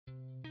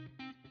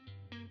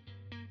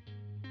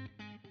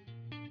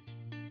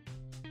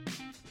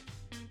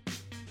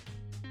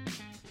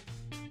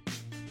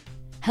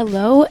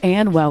Hello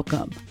and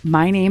welcome.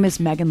 My name is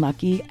Megan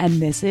Lucky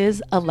and this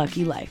is A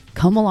Lucky Life.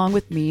 Come along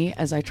with me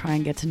as I try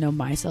and get to know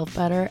myself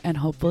better and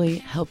hopefully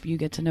help you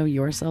get to know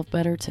yourself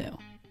better too.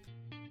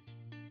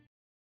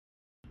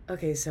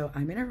 Okay, so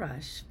I'm in a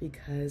rush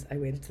because I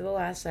waited to the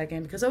last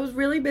second because I was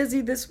really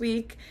busy this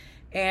week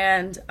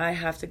and I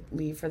have to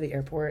leave for the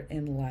airport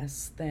in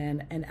less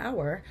than an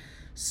hour.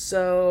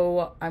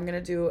 So I'm going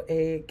to do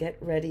a get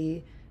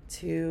ready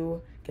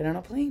to get on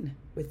a plane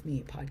with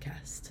me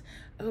podcast.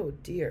 Oh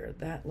dear,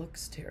 that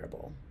looks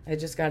terrible. I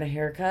just got a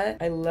haircut.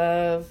 I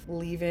love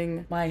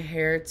leaving my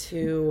hair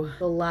to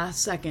the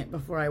last second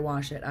before I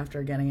wash it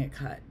after getting it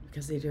cut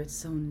because they do it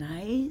so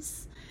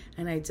nice.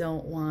 And I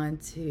don't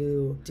want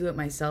to do it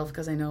myself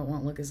because I know it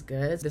won't look as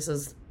good. This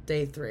is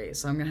day 3,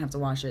 so I'm gonna have to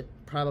wash it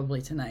probably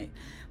tonight.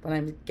 But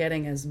I'm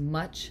getting as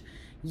much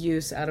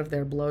use out of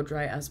their blow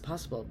dry as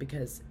possible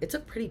because it's a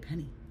pretty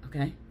penny,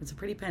 okay? It's a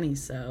pretty penny,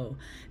 so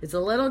it's a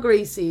little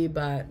greasy,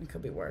 but it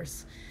could be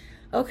worse.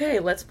 Okay,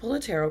 let's pull a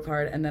tarot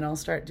card and then I'll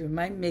start doing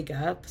my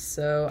makeup.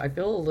 So I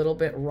feel a little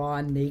bit raw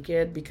and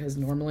naked because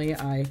normally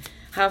I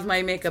have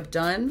my makeup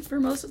done for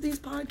most of these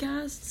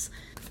podcasts.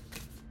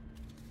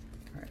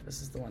 All right,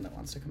 this is the one that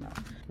wants to come out.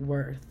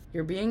 Worth.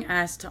 You're being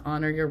asked to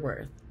honor your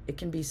worth. It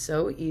can be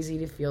so easy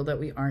to feel that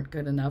we aren't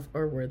good enough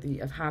or worthy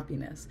of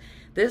happiness.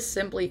 This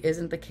simply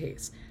isn't the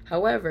case.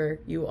 However,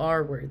 you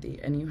are worthy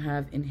and you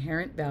have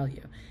inherent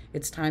value.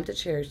 It's time to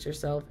cherish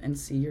yourself and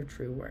see your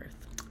true worth.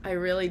 I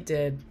really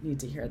did need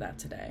to hear that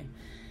today.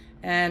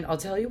 And I'll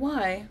tell you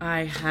why.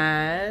 I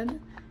had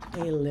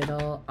a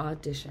little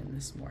audition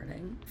this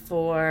morning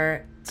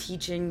for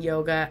teaching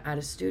yoga at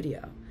a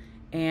studio.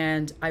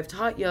 And I've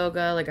taught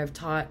yoga, I've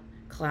taught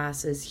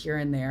classes here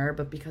and there,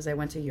 but because I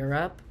went to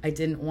Europe, I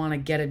didn't want to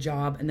get a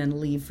job and then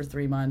leave for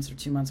 3 months or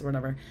 2 months or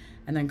whatever,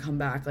 and then come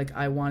back.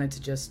 I wanted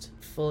to just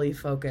fully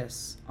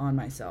focus on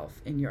myself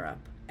in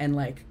Europe and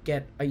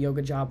get a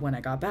yoga job when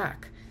I got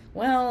back.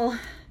 Well,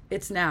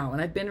 it's now, and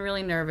I've been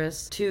really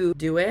nervous to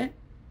do it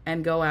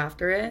and go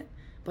after it,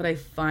 but I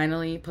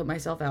finally put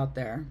myself out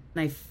there.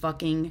 And I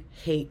fucking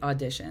hate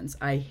auditions.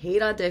 I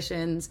hate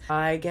auditions.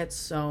 I get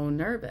so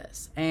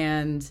nervous.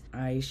 And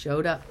I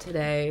showed up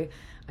today.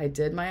 I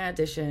did my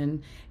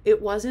audition.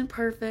 It wasn't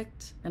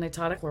perfect. And I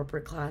taught a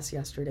corporate class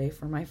yesterday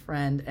for my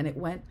friend, and it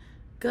went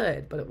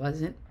good, but it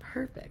wasn't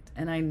perfect.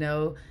 And I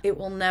know it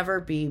will never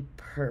be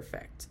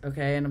perfect,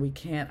 okay? And we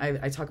can't,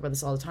 I talk about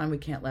this all the time, we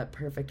can't let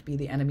perfect be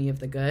the enemy of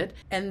the good.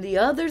 And the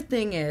other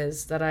thing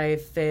is that I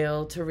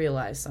fail to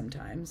realize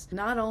sometimes,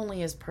 not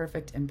only is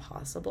perfect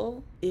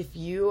impossible, if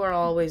you are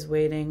always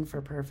waiting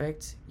for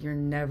perfect, you're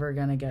never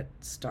gonna get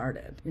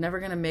started. You're never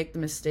gonna make the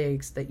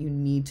mistakes that you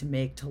need to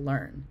make to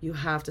learn. You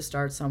have to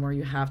start somewhere.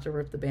 You have to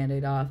rip the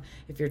Band-Aid off.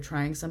 If you're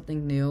trying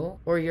something new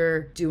or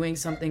you're doing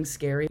something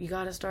scary, you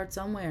gotta start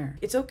somewhere.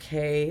 It's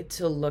okay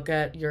to look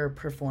at your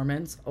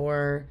performance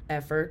or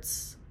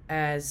efforts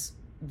as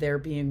there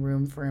being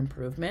room for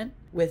improvement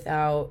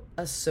without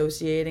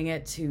associating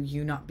it to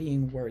you not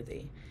being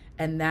worthy.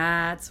 And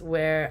that's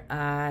where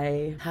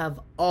I have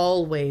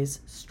always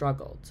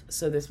struggled.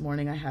 So this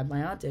morning I had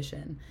my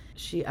audition.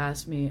 She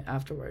asked me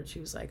afterwards, she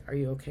was like, are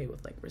you okay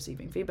with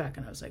receiving feedback?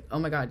 And I was like, oh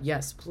my God,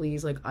 yes,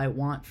 please. I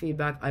want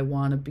feedback. I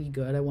want to be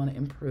good. I want to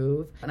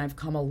improve. And I've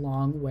come a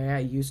long way. I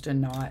used to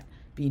not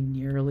be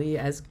nearly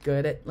as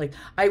good at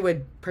I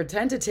would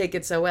pretend to take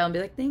it so well and be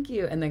like, thank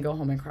you, and then go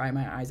home and cry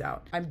my eyes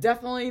out. I'm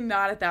definitely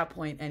not at that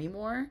point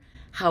anymore.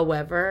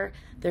 However,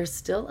 there's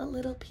still a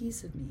little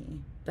piece of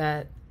me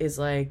that is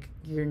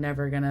you're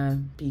never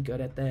gonna be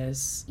good at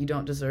this. You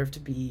don't deserve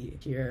to be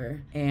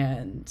here,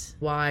 and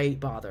why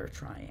bother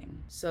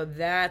trying? So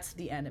that's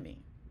the enemy.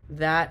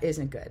 That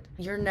isn't good.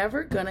 You're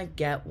never gonna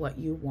get what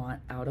you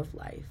want out of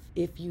life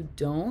if you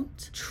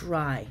don't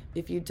try,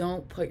 if you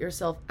don't put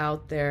yourself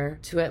out there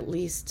to at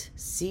least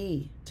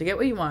see. To get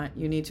what you want,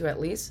 you need to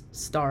at least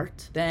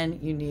start. Then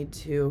you need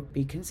to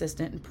be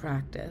consistent and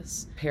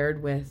practice,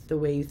 paired with the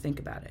way you think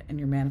about it and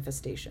your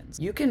manifestations.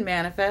 You can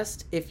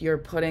manifest if you're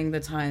putting the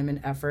time and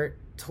effort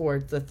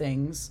towards the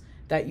things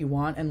that you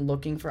want and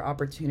looking for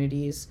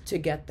opportunities to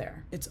get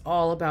there. It's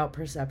all about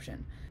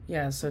perception.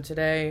 Yeah, so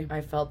today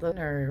I felt the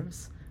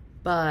nerves,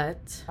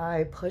 but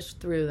I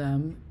pushed through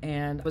them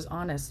and was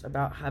honest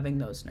about having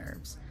those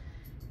nerves.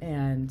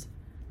 And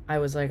I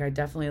was I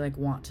definitely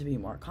want to be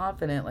more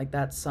confident.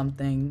 That's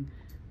something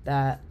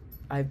that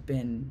I've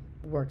been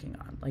working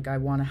on. I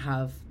want to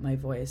have my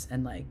voice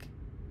and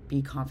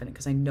be confident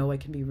because I know I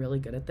can be really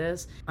good at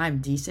this. I'm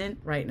decent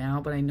right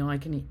now, but I know I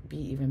can be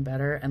even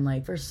better.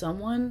 And for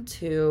someone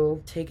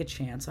to take a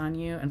chance on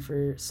you and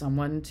for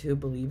someone to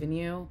believe in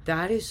you,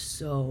 that is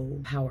so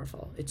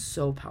powerful. It's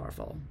so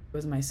powerful. It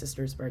was my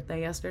sister's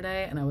birthday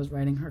yesterday and I was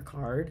writing her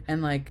card,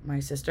 and my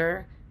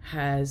sister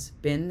has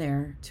been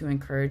there to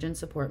encourage and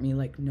support me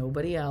like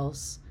nobody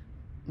else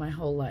my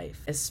whole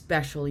life,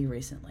 especially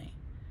recently,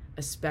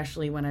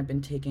 especially when I've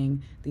been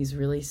taking these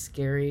really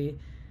scary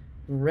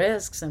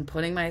risks and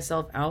putting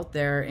myself out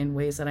there in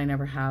ways that I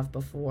never have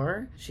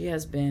before. She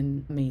has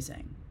been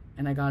amazing.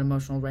 And I got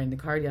emotional writing the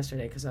card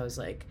yesterday because I was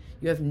like,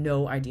 you have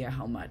no idea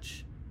how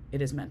much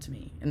it is meant to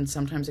me. And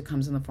sometimes it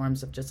comes in the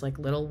forms of just like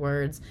little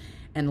words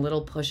and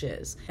little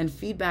pushes and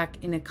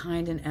feedback in a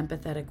kind and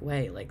empathetic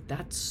way. Like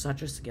that's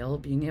such a skill,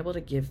 being able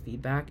to give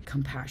feedback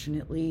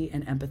compassionately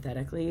and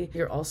empathetically.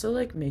 You're also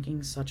like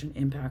making such an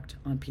impact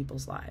on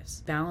people's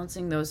lives.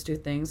 Balancing those two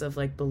things of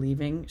like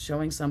believing,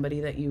 showing somebody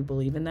that you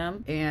believe in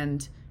them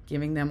and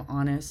giving them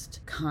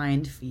honest,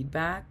 kind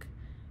feedback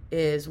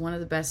is one of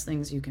the best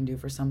things you can do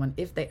for someone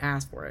if they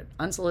ask for it.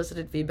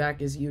 Unsolicited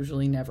feedback is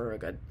usually never a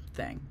good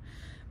thing.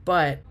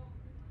 But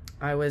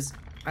I was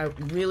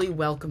really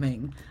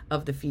welcoming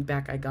of the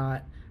feedback I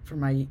got for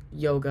my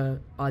yoga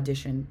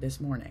audition this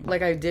morning.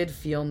 Like I did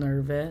feel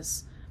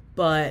nervous,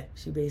 but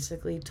she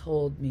basically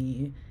told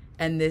me,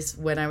 and this,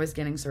 when I was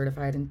getting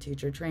certified in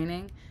teacher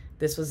training,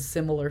 this was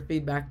similar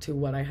feedback to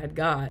what I had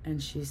got.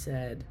 And she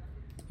said,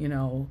 you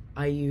know,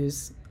 I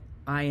use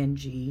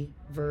ing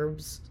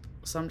verbs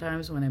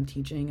sometimes when I'm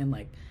teaching, and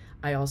like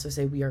I also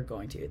say we are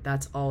going to.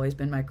 That's always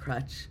been my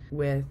crutch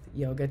with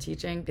yoga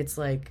teaching. It's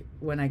like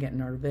when I get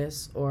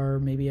nervous or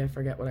maybe I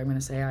forget what I'm going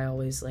to say, I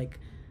always like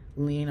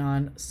lean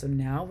on, so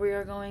now we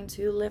are going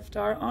to lift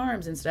our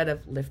arms instead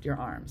of lift your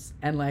arms,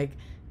 and like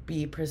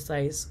be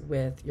precise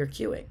with your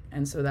cueing.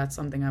 And so that's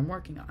something I'm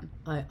working on.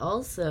 I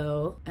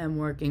also am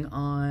working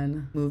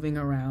on moving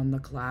around the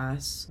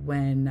class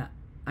when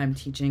I'm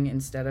teaching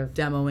instead of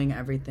demoing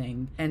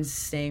everything and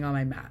staying on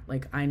my mat.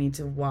 Like I need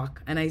to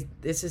walk. And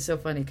this is so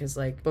funny because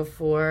like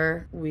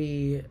before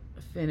we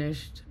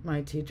finished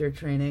my teacher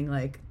training,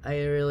 like I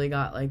really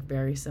got like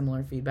very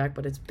similar feedback,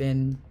 but it's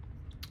been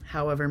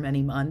however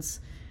many months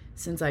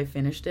since I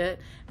finished it.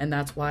 And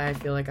that's why I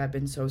feel like I've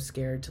been so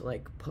scared to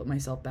like put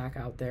myself back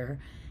out there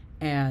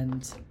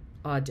and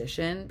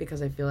audition,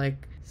 because I feel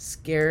like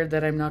scared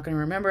that I'm not going to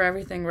remember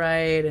everything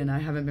right, and I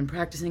haven't been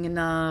practicing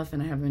enough,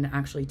 and I haven't been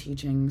actually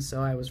teaching,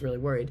 so I was really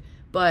worried.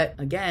 But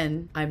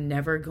again, I'm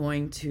never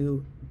going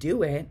to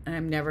do it, and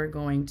I'm never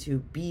going to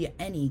be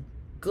any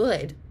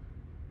good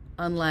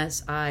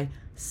unless I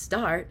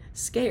start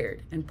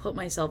scared and put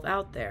myself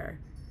out there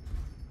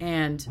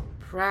and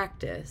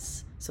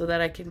practice so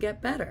that I can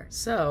get better.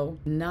 So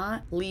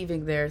not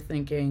leaving there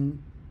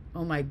thinking,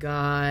 oh my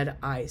God,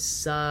 I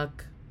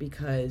suck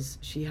because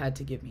she had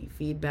to give me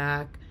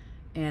feedback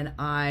and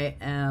I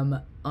am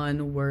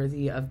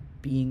unworthy of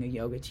being a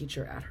yoga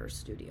teacher at her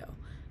studio.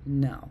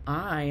 No,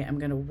 I am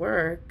going to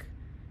work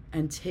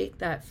and take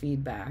that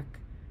feedback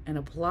and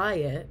apply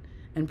it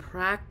and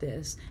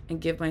practice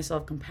and give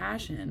myself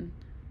compassion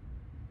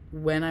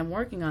when I'm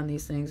working on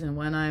these things and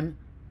when I'm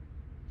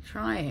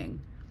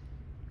trying.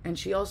 And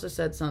she also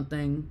said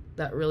something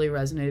that really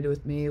resonated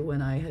with me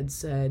when I had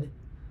said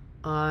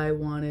I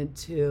wanted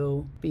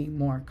to be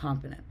more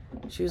confident.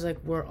 She was like,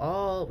 we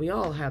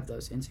all have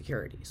those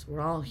insecurities.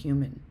 We're all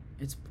human.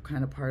 It's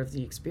kind of part of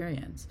the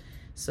experience.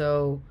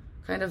 So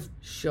kind of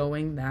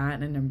showing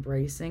that and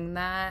embracing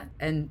that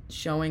and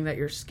showing that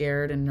you're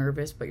scared and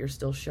nervous, but you're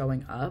still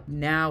showing up.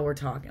 Now we're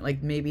talking.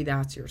 Like maybe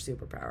that's your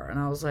superpower. And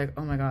I was like,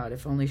 oh my God,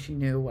 if only she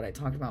knew what I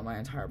talked about my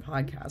entire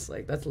podcast.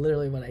 Like that's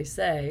literally what I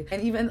say.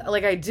 And even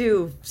like I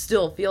do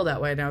still feel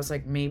that way. And I was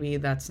like, maybe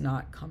that's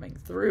not coming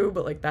through,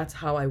 but like that's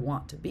how I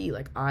want to be.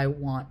 Like I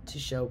want to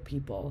show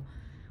people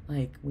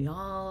like we're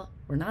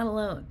not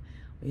alone.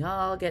 We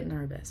all get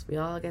nervous. We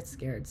all get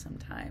scared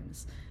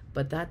sometimes.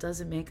 But that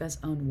doesn't make us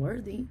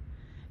unworthy.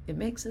 It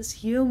makes us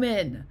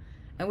human.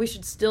 And we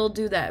should still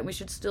do that. We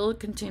should still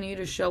continue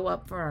to show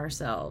up for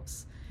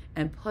ourselves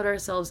and put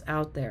ourselves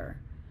out there,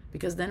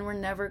 because then we're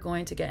never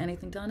going to get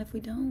anything done if we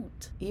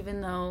don't.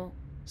 Even though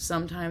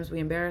sometimes we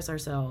embarrass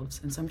ourselves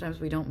and sometimes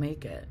we don't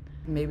make it.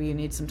 Maybe you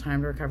need some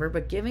time to recover,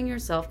 but giving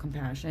yourself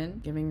compassion,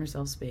 giving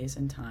yourself space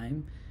and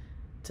time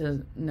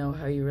to know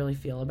how you really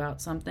feel about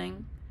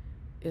something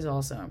is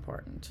also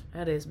important.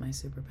 That is my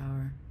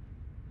superpower.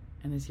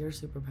 And it's your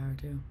superpower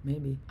too,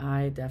 maybe.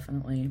 I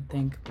definitely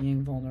think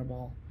being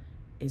vulnerable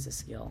is a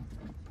skill.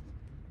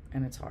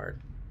 And it's hard.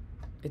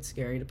 It's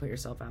scary to put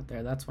yourself out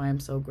there. That's why I'm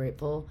so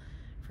grateful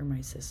for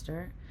my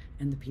sister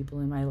and the people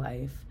in my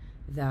life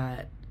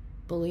that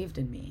believed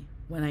in me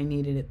when I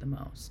needed it the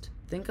most.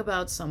 Think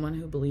about someone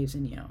who believes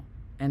in you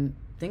and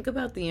think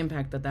about the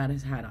impact that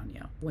has had on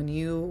you. When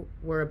you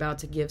were about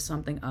to give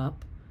something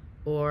up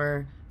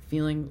or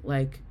feeling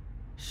like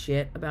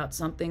shit about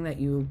something that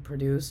you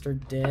produced or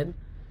did,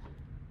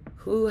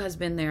 who has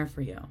been there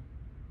for you?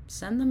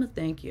 Send them a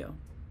thank you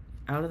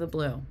out of the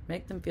blue.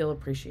 Make them feel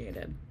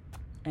appreciated.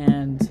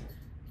 And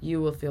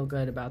you will feel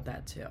good about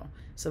that too.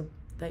 So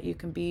that you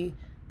can be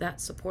that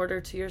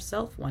supporter to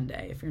yourself one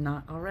day if you're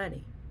not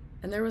already.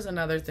 And there was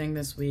another thing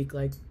this week,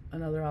 like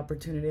another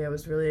opportunity I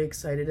was really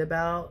excited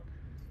about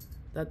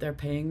that they're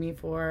paying me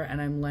for.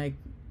 And I'm like,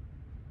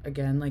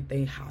 again, like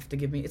they have to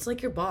give me, it's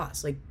like your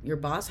boss. Like your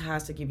boss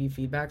has to give you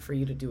feedback for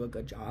you to do a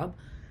good job.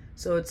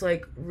 So it's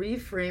like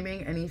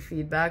reframing any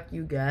feedback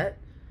you get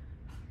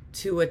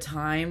to a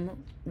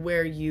time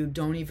where you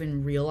don't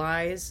even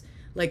realize.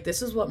 Like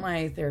this is what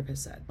my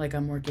therapist said. Like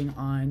I'm working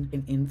on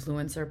an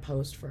influencer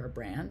post for a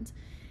brand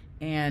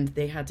and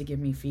they had to give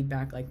me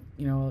feedback, like,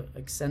 you know,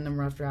 like send them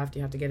rough draft,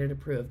 you have to get it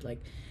approved.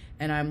 Like,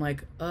 And I'm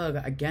like, ugh,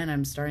 again,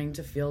 I'm starting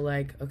to feel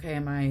like, okay,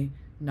 am I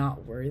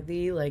not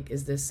worthy? Like,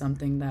 is this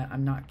something that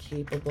I'm not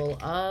capable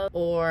of?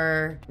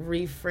 Or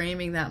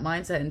reframing that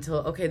mindset until,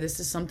 okay, this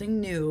is something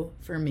new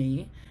for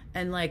me.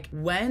 And like,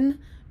 when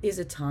is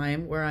a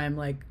time where I'm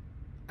like,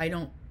 I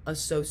don't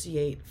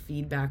associate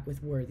feedback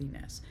with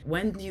worthiness?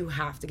 When do you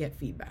have to get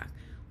feedback?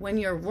 When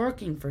you're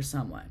working for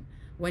someone,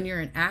 when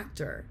you're an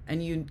actor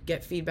and you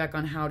get feedback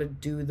on how to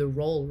do the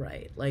role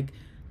right. Like,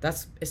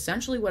 that's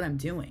essentially what I'm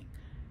doing.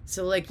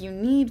 So like, you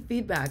need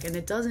feedback, and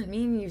it doesn't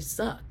mean you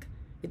suck.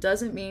 It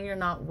doesn't mean you're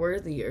not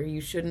worthy or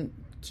you shouldn't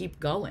keep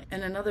going.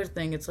 And another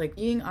thing, it's like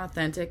being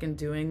authentic and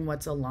doing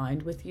what's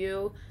aligned with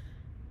you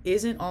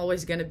isn't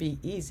always going to be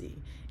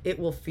easy. It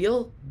will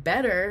feel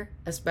better,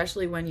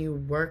 especially when you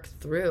work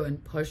through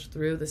and push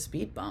through the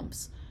speed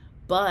bumps,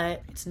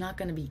 but it's not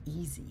going to be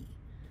easy.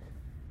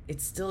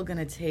 It's still going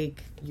to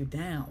take you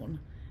down.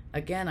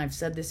 Again, I've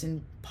said this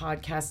in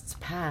podcasts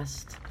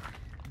past,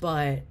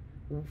 but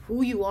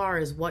who you are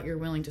is what you're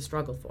willing to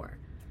struggle for.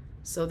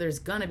 So there's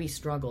gonna be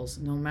struggles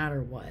no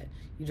matter what.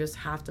 You just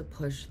have to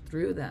push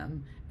through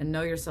them and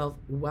know yourself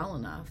well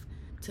enough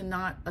to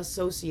not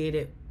associate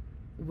it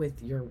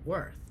with your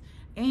worth.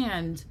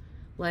 And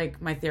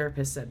like, my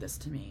therapist said this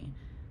to me.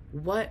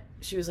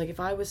 She was like, if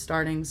I was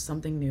starting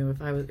something new,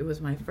 it was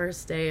my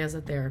first day as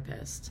a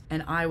therapist,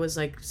 and I was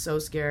like so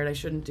scared I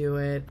shouldn't do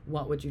it,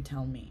 what would you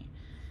tell me?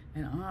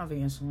 And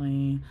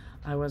obviously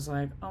I was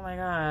like, oh my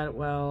God,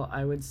 well,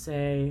 I would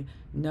say,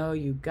 no,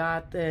 you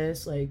got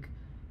this. Like,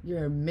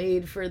 you're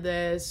made for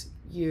this.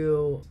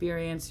 You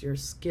experienced, you're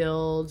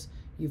skilled,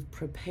 you've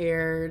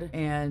prepared,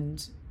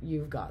 and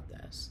you've got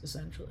this,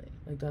 essentially.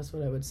 Like, that's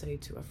what I would say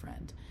to a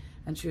friend.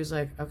 And she was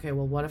like, okay,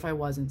 well, what if I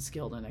wasn't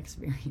skilled and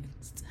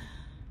experienced?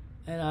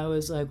 And I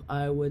was like,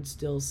 I would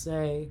still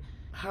say,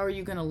 how are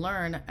you going to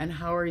learn and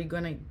how are you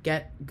going to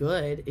get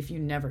good if you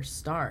never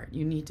start?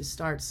 You need to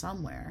start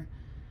somewhere.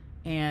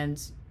 And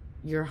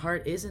your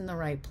heart is in the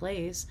right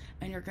place,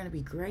 and you're going to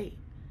be great.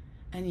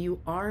 And you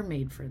are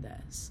made for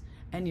this.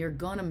 And you're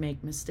going to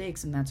make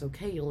mistakes, and that's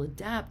okay. You'll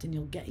adapt, and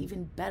you'll get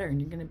even better,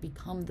 and you're going to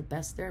become the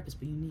best therapist,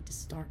 but you need to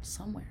start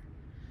somewhere.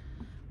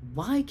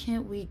 Why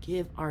can't we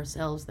give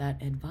ourselves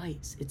that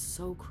advice? It's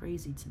so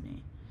crazy to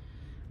me.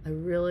 I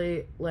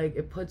really, like,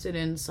 it puts it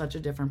in such a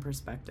different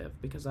perspective,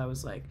 because I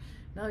was like,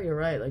 no, you're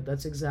right. Like,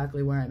 that's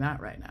exactly where I'm at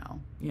right now.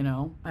 You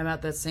know, I'm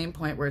at that same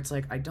point where it's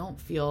like, I don't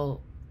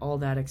feel all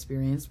that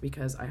experienced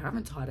because I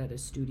haven't taught at a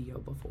studio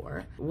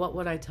before. What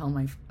would I tell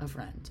a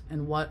friend?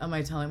 And what am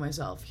I telling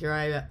myself? Here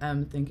I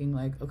am thinking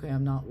like, okay,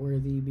 I'm not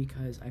worthy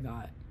because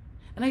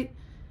and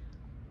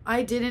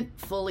I didn't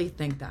fully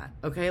think that,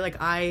 okay? Like,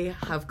 I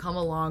have come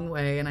a long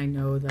way, and I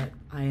know that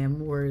I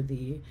am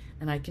worthy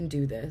and I can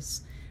do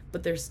this,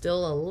 but there's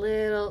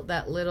still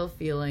that little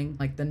feeling,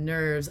 like the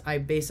nerves. I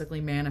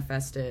basically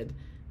manifested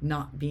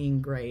not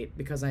being great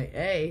because I,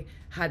 A,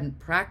 hadn't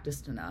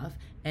practiced enough,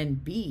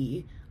 and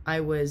B, I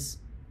was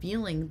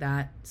feeling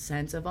that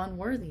sense of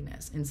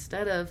unworthiness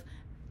instead of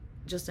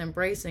just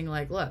embracing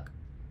like, look,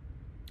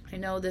 I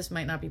know this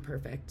might not be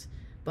perfect,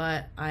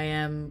 but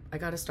I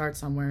got to start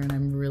somewhere, and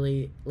I'm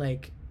really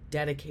like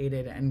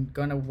dedicated and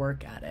gonna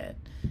work at it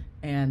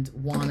and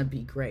want to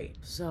be great.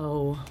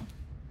 So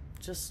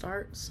just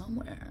start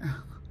somewhere.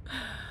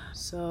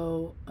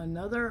 So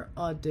another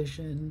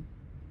audition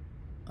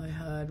I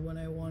had when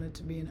I wanted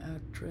to be an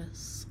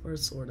actress, or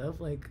sort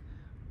of like,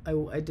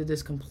 I did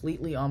this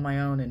completely on my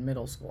own in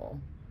middle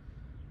school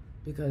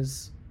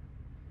because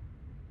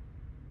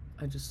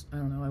I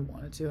don't know, I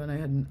wanted to, and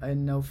I had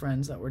no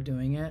friends that were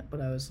doing it, but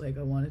I was like,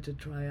 I wanted to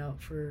try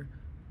out for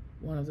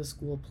one of the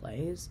school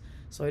plays.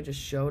 So I just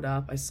showed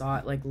up. I saw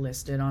it like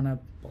listed on a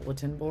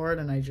bulletin board,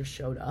 and I just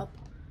showed up,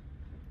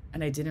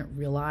 and I didn't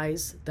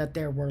realize that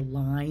there were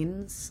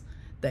lines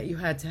that you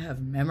had to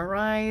have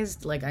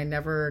memorized. Like, I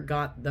never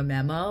got the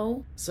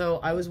memo.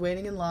 So I was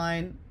waiting in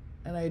line,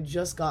 and I had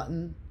just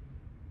gotten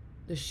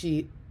the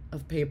sheet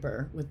of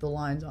paper with the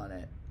lines on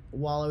it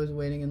while I was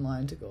waiting in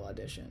line to go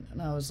audition.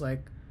 And I was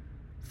like,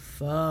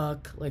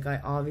 fuck, like, I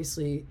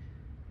obviously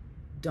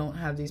don't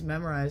have these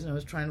memorized. And I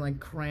was trying to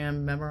like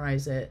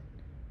memorize it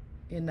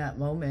in that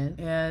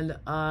moment, and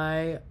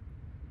I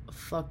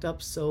fucked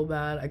up so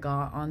bad. I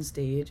got on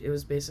stage. It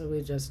was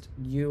basically just,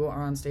 you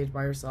are on stage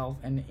by yourself,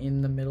 and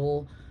in the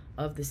middle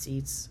of the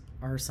seats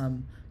are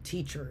some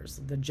teachers,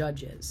 the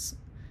judges.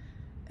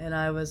 And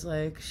I was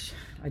like,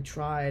 I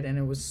tried, and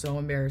it was so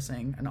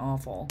embarrassing and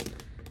awful.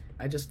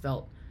 I just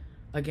felt,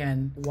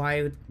 again,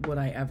 why would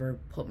I ever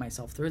put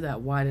myself through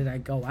that? Why did I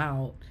go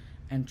out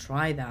and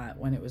try that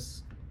when it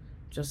was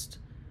just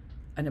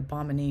an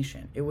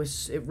abomination? It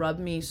rubbed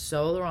me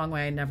so the wrong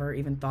way. I never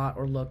even thought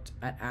or looked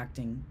at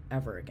acting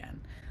ever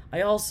again. I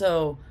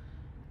also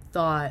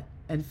thought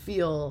and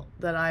feel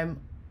that I'm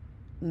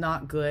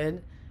not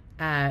good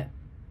at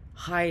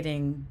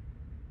hiding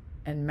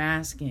and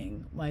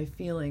masking my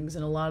feelings,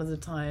 and a lot of the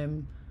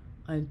time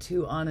I'm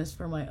too honest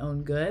for my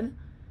own good.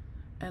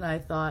 And I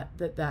thought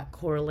that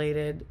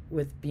correlated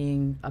with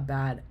being a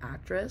bad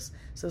actress.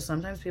 So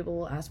sometimes people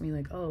will ask me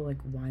like, oh, like,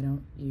 why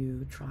don't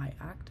you try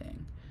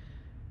acting?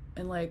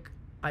 And like,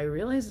 I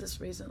realized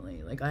this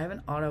recently. Like, I have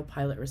an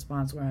autopilot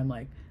response where I'm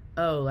like,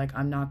 oh, like,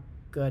 I'm not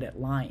good at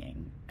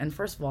lying. And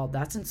first of all,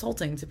 that's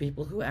insulting to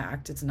people who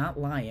act. It's not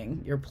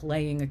lying. You're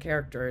playing a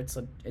character. It's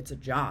a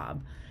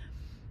job.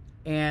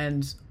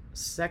 And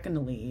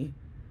secondly,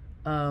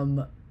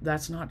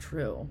 that's not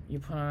true. You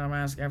put on a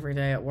mask every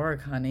day at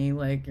work, honey.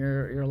 Like,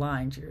 you're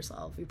lying to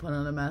yourself. You put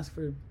on a mask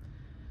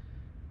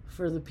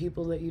for the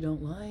people that you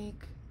don't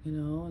like, you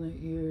know, and that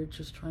you're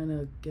just trying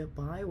to get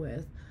by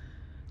with.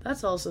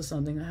 That's also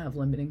something I have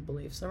limiting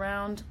beliefs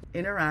around.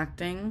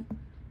 Interacting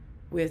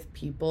with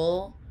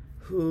people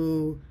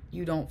who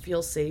you don't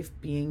feel safe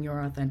being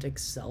your authentic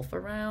self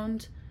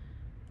around,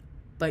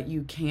 but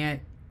you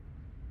can't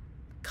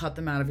cut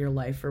them out of your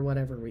life for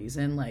whatever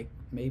reason. Like,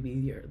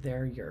 maybe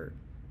they're your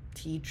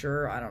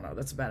teacher, I don't know,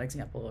 that's a bad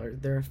example, or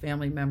they're a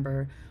family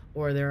member,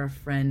 or they're a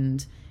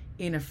friend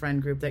in a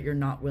friend group that you're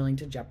not willing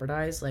to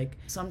jeopardize. Like,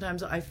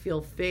 sometimes I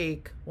feel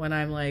fake when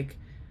I'm like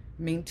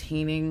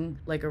maintaining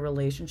like a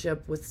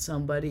relationship with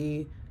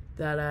somebody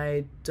that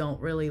I don't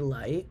really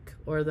like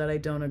or that I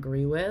don't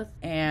agree with,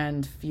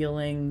 and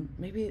feeling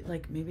maybe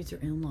it's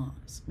your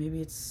in-laws,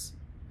 maybe it's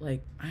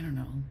like, I don't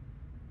know,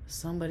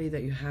 somebody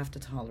that you have to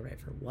tolerate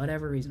for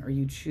whatever reason, or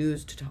you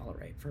choose to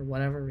tolerate for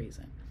whatever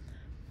reason.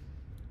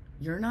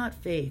 You're not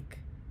fake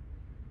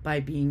by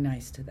being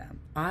nice to them.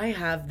 I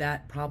have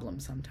that problem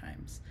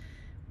sometimes.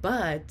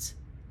 But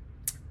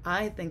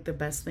I think the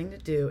best thing to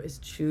do is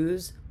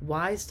choose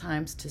wise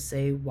times to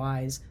say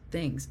wise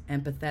things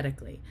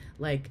empathetically.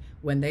 Like,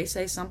 when they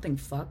say something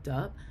fucked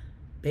up,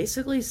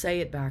 basically say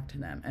it back to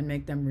them and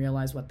make them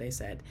realize what they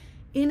said.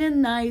 In a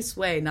nice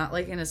way, not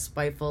like in a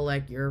spiteful,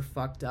 like, you're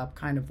fucked up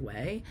kind of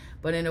way,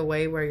 but in a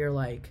way where you're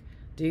like,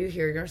 do you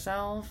hear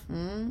yourself?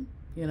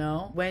 You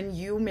know, when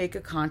you make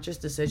a conscious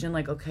decision,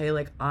 like, okay,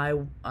 like, I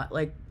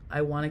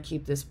want to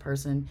keep this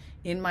person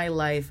in my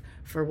life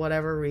for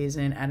whatever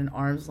reason at an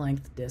arm's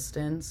length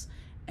distance,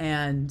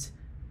 and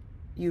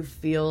you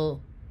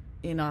feel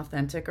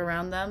inauthentic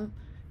around them,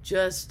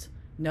 just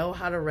know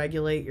how to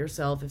regulate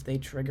yourself if they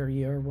trigger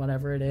you or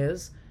whatever it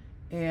is,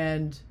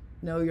 and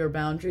know your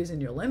boundaries and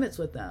your limits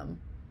with them.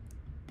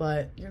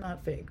 But you're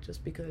not fake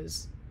just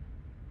because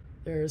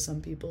there are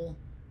some people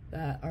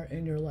that are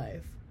in your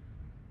life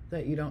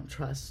that you don't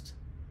trust.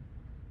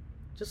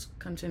 Just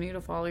continue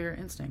to follow your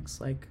instincts.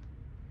 Like,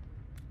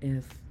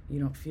 if you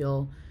don't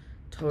feel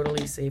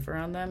totally safe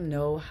around them,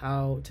 know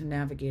how to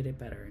navigate it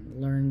better and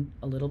learn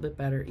a little bit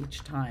better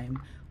each time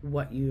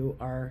what you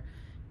are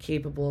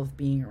capable of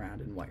being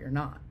around and what you're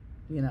not,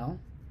 you know?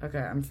 Okay,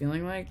 I'm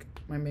feeling like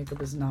my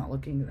makeup is not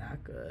looking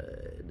that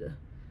good,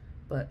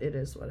 but it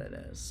is what it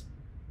is.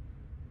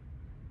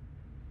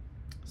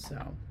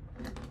 So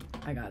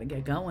I gotta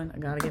get going. I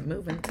gotta get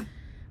moving.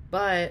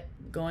 But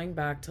going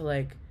back to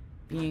like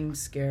being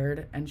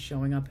scared and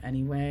showing up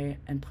anyway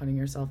and putting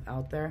yourself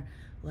out there,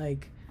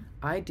 like,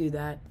 I do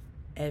that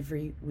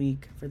every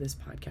week for this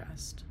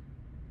podcast.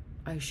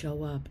 I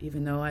show up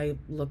even though I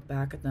look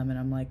back at them and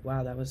I'm like,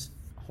 wow, that was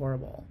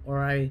horrible.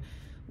 Or I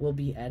will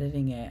be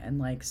editing it and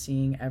like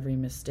seeing every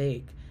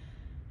mistake.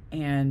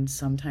 And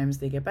sometimes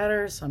they get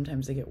better,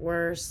 sometimes they get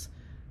worse.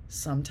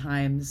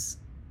 Sometimes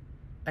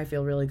I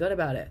feel really good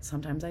about it.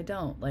 Sometimes I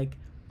don't. Like,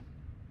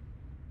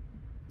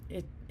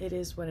 it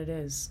is what it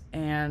is.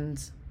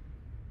 And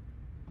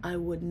I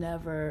would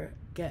never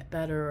get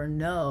better, or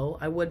no,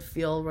 I would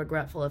feel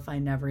regretful if I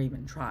never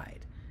even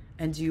tried.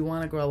 And do you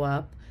want to grow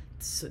up?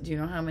 So, do you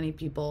know how many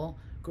people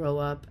grow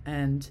up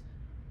and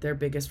their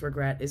biggest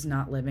regret is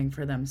not living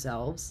for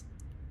themselves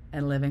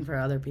and living for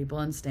other people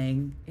and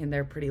staying in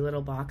their pretty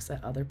little box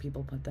that other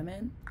people put them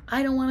in?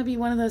 I don't want to be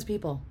one of those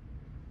people.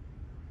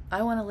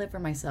 I want to live for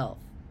myself,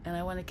 and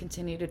I want to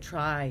continue to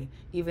try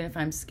even if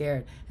I'm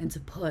scared, and to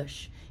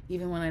push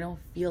even when I don't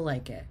feel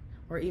like it,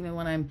 or even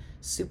when I'm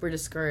super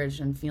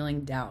discouraged and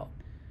feeling doubt.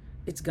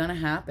 It's gonna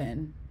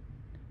happen,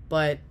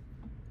 but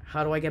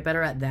how do I get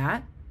better at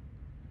that?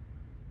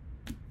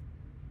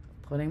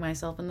 Putting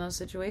myself in those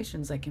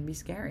situations that can be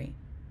scary,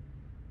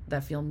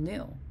 that feel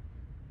new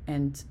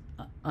and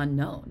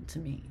unknown to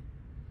me.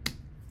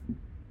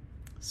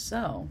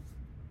 So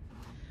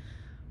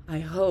I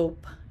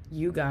hope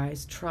you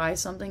guys try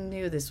something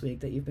new this week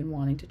that you've been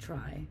wanting to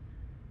try,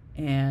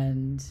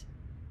 and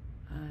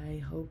I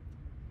hope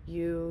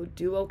you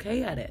do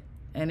okay at it.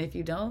 And if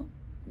you don't,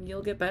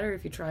 you'll get better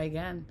if you try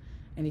again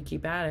and you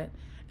keep at it.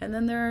 And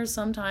then there are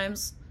some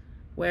times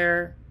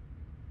where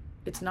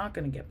it's not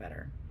going to get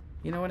better.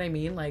 You know what I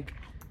mean? Like,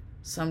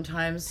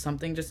 sometimes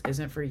something just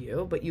isn't for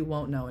you, but you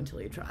won't know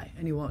until you try,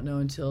 and you won't know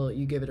until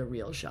you give it a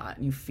real shot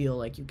and you feel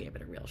like you gave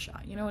it a real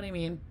shot. You know what I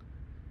mean? You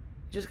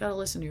just got to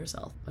listen to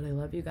yourself. But I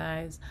love you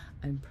guys.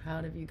 I'm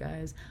proud of you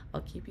guys.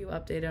 I'll keep you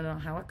updated on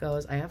how it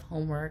goes. I have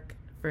homework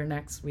for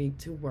next week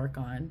to work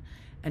on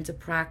and to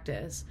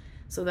practice,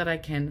 so that I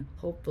can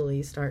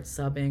hopefully start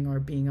subbing or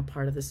being a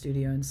part of the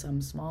studio in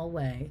some small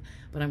way.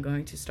 But I'm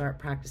going to start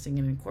practicing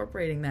and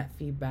incorporating that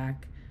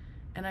feedback,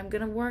 and I'm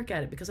going to work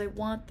at it because I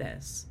want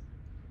this.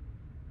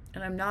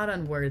 And I'm not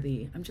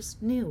unworthy. I'm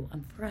just new.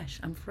 I'm fresh.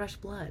 I'm fresh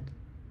blood.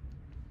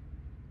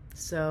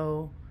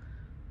 So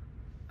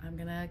I'm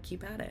gonna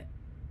keep at it.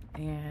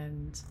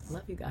 And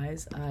love you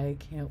guys. I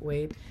can't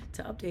wait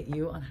to update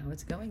you on how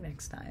it's going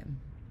next time.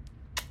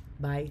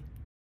 Bye.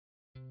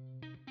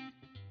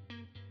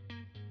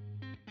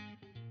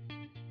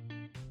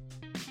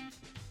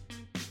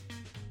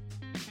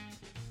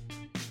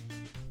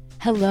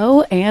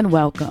 Hello and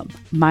welcome.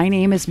 My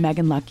name is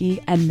Megan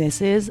Lucky, and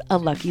this is A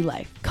Lucky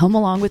Life. Come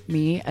along with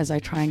me as I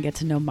try and get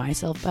to know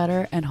myself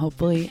better and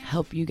hopefully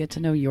help you get to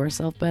know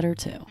yourself better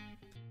too.